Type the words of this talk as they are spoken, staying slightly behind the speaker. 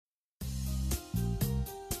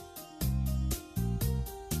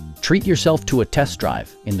Treat yourself to a test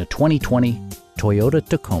drive in the 2020 Toyota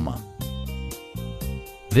Tacoma.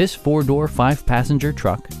 This 4-door, 5-passenger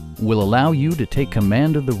truck will allow you to take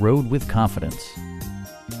command of the road with confidence.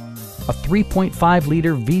 A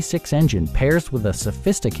 3.5-liter V6 engine pairs with a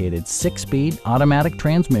sophisticated 6-speed automatic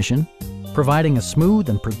transmission, providing a smooth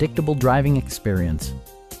and predictable driving experience.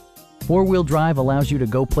 4-wheel drive allows you to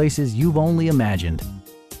go places you've only imagined.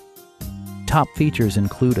 Top features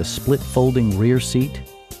include a split folding rear seat,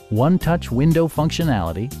 one-touch window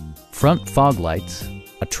functionality, front fog lights,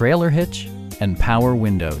 a trailer hitch, and power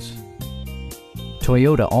windows.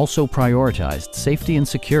 Toyota also prioritized safety and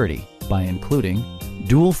security by including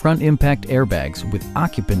dual front impact airbags with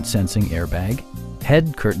occupant sensing airbag,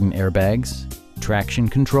 head curtain airbags, traction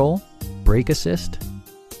control, brake assist,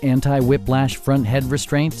 anti-whiplash front head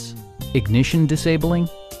restraints, ignition disabling,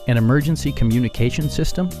 an emergency communication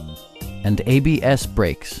system, and ABS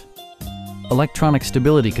brakes. Electronic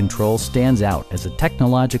stability control stands out as a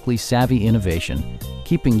technologically savvy innovation,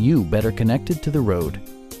 keeping you better connected to the road.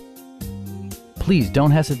 Please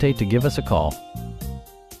don't hesitate to give us a call.